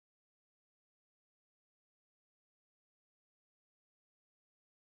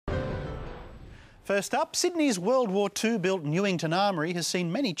First up, Sydney's World War II built Newington Armory has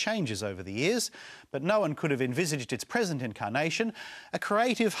seen many changes over the years, but no one could have envisaged its present incarnation, a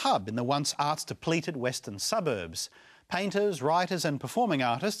creative hub in the once arts-depleted western suburbs. Painters, writers and performing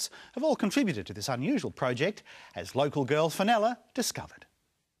artists have all contributed to this unusual project, as local girl Fenella discovered.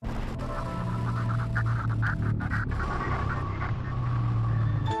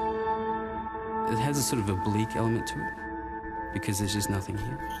 It has a sort of a bleak element to it, because there's just nothing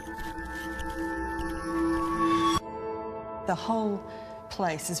here. The whole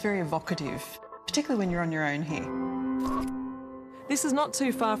place is very evocative, particularly when you're on your own here. This is not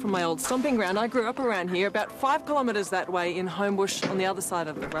too far from my old stomping ground. I grew up around here, about 5 kilometres that way in Homebush on the other side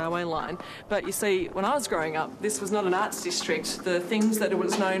of the railway line. But you see, when I was growing up, this was not an arts district. The things that it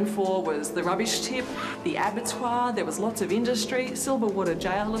was known for was the rubbish tip, the abattoir, there was lots of industry, Silverwater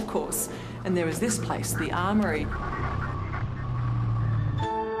Jail, of course, and there was this place, the Armory.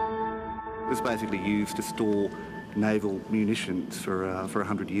 It was basically used to store naval munitions for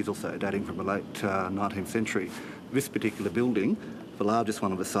 100 years or so, dating from the late 19th century. This particular building, the largest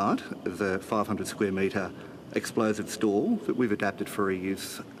one on the site, is a 500 square metre explosive store that we've adapted for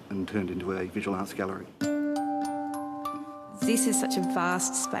reuse and turned into a visual arts gallery. This is such a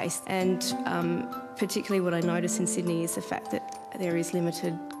vast space, and particularly what I notice in Sydney is the fact that there is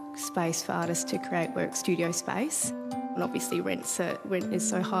limited space for artists to create work, studio space. And obviously rent is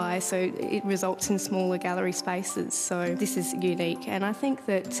so high, so it results in smaller gallery spaces. So this is unique, and I think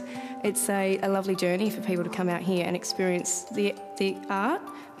that it's a lovely journey for people to come out here and experience the art,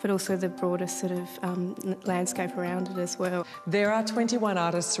 but also the broader sort of landscape around it as well. There are 21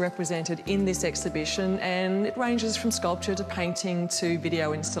 artists represented in this exhibition, and it ranges from sculpture to painting to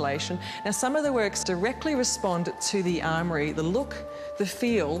video installation. Now, some of the works directly respond to the Armory, the look, the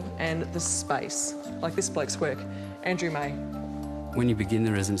feel and the space, like this bloke's work. Andrew May. When you begin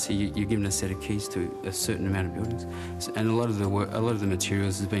the residency, you're given a set of keys to a certain amount of buildings, and a lot of the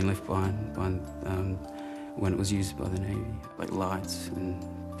materials has been left behind when it was used by the Navy, like lights and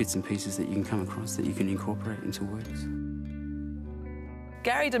bits and pieces that you can come across that you can incorporate into works.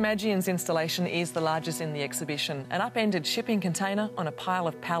 Gary DiMaggio's installation is the largest in the exhibition, an upended shipping container on a pile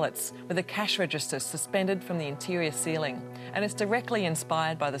of pallets with a cash register suspended from the interior ceiling, and it's directly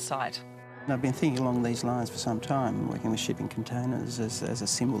inspired by the site. I've been thinking along these lines for some time, working with shipping containers as a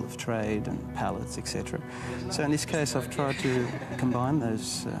symbol of trade and pallets, etc. So in this case, I've tried to combine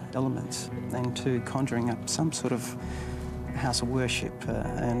those elements into conjuring up some sort of house of worship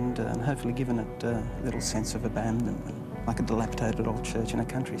and hopefully given it a little sense of abandonment, like a dilapidated old church in a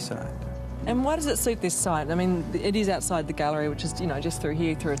countryside. And why does it suit this site? I mean, it is outside the gallery, which is, you know, just through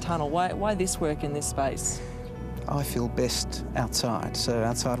here, through a tunnel. Why this work in this space? I feel best outside, so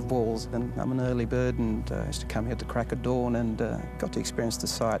outside of walls. And I'm an early bird, and I used to come here at the crack of dawn and got to experience the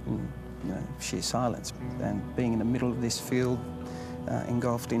site in sheer silence. And being in the middle of this field,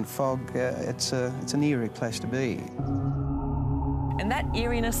 engulfed in fog, it's an eerie place to be. And that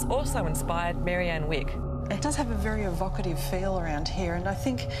eeriness also inspired Marianne Wick. It does have a very evocative feel around here, and I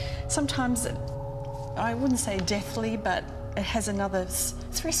think sometimes, I wouldn't say deathly, but it has another,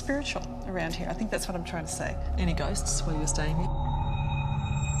 it's very spiritual around here. I think that's what I'm trying to say. Any ghosts while you were staying here?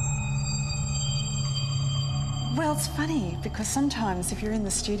 Well, it's funny because sometimes if you're in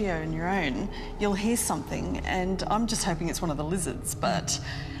the studio on your own, you'll hear something, and I'm just hoping it's one of the lizards, but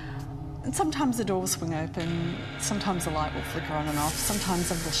sometimes the door will swing open, sometimes the light will flicker on and off,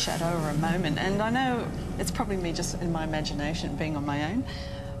 sometimes a little shadow or a moment, and I know it's probably me just in my imagination being on my own,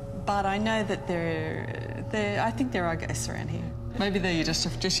 but I know that I think there are ghosts around here. Maybe they're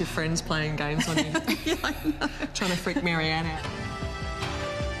just your friends playing games on you. Yeah, I know. Trying to freak Marianne out.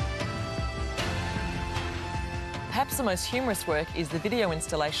 Perhaps the most humorous work is the video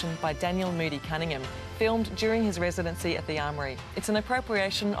installation by Daniel Moody Cunningham, filmed during his residency at the Armory. It's an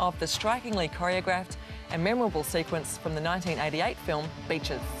appropriation of the strikingly choreographed and memorable sequence from the 1988 film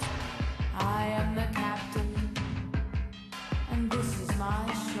Beaches. I am the captain, and this is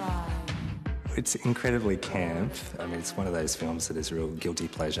my shrine. It's incredibly camp. I mean, it's one of those films that is a real guilty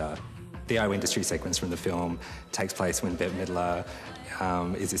pleasure. The O industry sequence from the film takes place when Bette Midler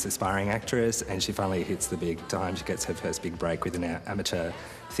is this aspiring actress, and she finally hits the big time. She gets her first big break with an amateur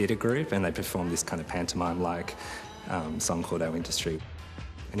theatre group, and they perform this kind of pantomime-like song called O Industry.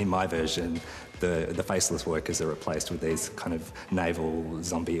 And in my version, the faceless workers are replaced with these kind of naval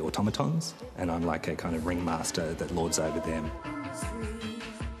zombie automatons, and I'm like a kind of ringmaster that lords over them.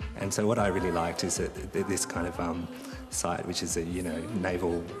 And so what I really liked is that this kind of site, which is a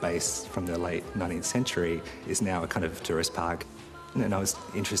naval base from the late 19th century, is now a kind of tourist park. And I was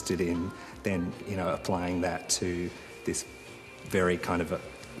interested in then applying that to this very kind of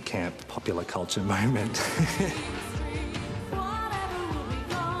camp popular culture moment.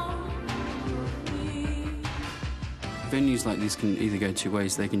 Venues like this can either go two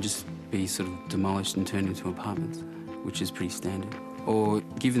ways. They can just be sort of demolished and turned into apartments, which is pretty standard. Or,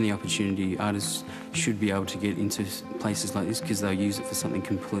 given the opportunity, artists should be able to get into places like this because they'll use it for something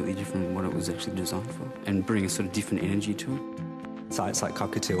completely different than what it was actually designed for, and bring a sort of different energy to it. Sites like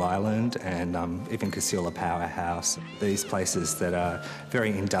Cockatoo Island and even Casula Powerhouse, these places that are very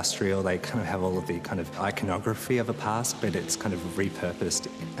industrial, they kind of have all of the kind of iconography of a past, but it's kind of repurposed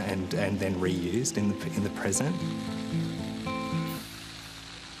and then reused in the present.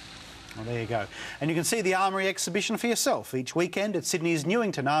 Well, there you go. And you can see the Armory Exhibition for yourself each weekend at Sydney's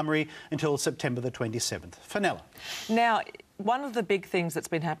Newington Armory until September the 27th. Fenella. Now, one of the big things that's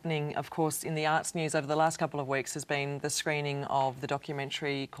been happening, of course, in the arts news over the last couple of weeks has been the screening of the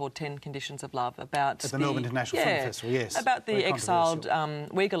documentary called 10 Conditions of Love about at the Melbourne International Film Festival, yes. About the exiled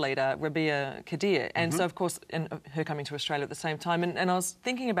Uyghur leader, Rabia Kadir. And so, of course, and her coming to Australia at the same time. And I was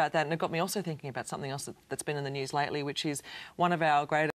thinking about that, and it got me also thinking about something else that's been in the news lately, which is one of our greatest